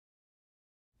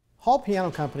Hall Piano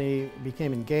Company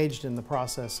became engaged in the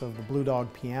process of the Blue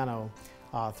Dog piano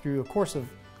through a course of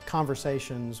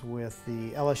conversations with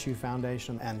the LSU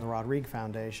Foundation and the Rodrigue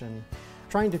Foundation,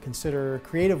 trying to consider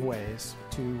creative ways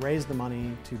to raise the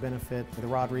money to benefit the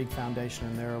Rodrigue Foundation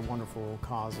and their wonderful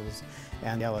causes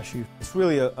and LSU. It's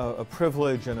really a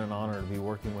privilege and an honor to be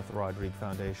working with the Rodrigue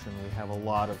Foundation. We have a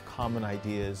lot of common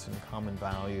ideas and common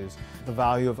values. The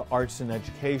value of arts in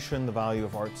education, the value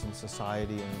of arts in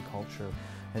society and in culture,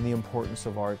 and the importance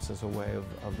of arts as a way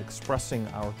of expressing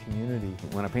our community.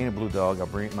 When I paint a blue dog, I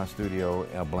bring it to my studio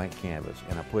in a blank canvas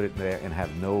and I put it there and have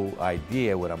no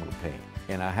idea what I'm going to paint.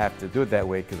 And I have to do it that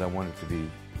way because I want it to be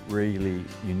really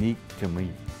unique to me.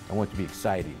 I want it to be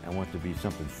exciting. I want it to be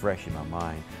something fresh in my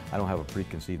mind. I don't have a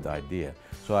preconceived idea.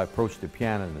 So I approach the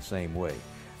piano in the same way.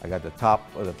 I got the top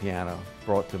of the piano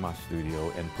brought to my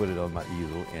studio and put it on my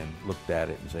easel and looked at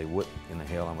it and say, what in the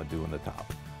hell am I doing on the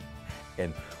top?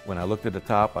 And when I looked at the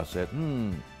top, I said,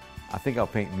 I think I'll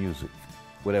paint music,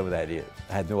 whatever that is.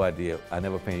 I had no idea. I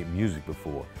never painted music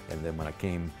before. And then when I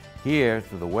came here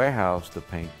to the warehouse to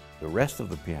paint the rest of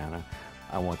the piano,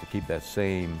 I want to keep that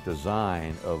same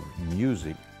design of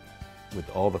music with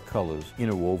all the colors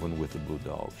interwoven with the blue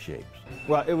dog shapes.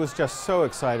 Well, it was just so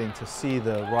exciting to see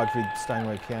the Rodrigue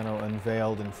Steinway piano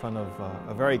unveiled in front of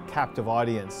a very captive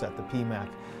audience at the PMAC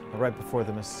right before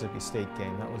the Mississippi State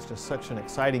game. That was just such an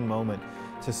exciting moment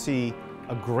to see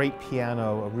a great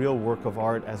piano, a real work of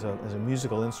art as a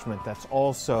musical instrument that's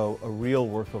also a real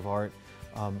work of art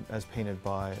as painted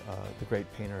by the great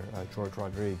painter George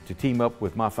Rodrigue. To team up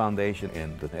with my foundation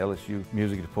and the LSU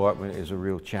music department is a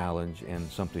real challenge and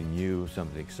something new,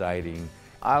 something exciting.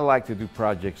 I like to do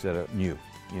projects that are new,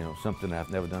 something I've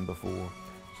never done before,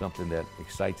 something that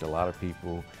excites a lot of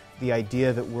people. The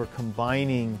idea that we're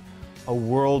combining a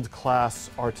world-class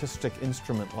artistic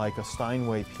instrument like a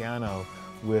Steinway piano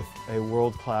with a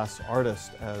world-class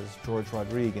artist as George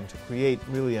Rodrigue, and to create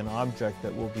really an object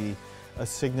that will be a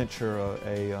signature,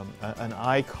 an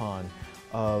icon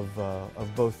of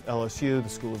both LSU, the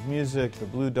School of Music, the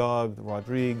Blue Dog, the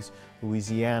Rodrigues,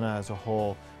 Louisiana as a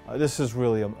whole. This is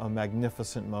really a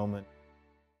magnificent moment.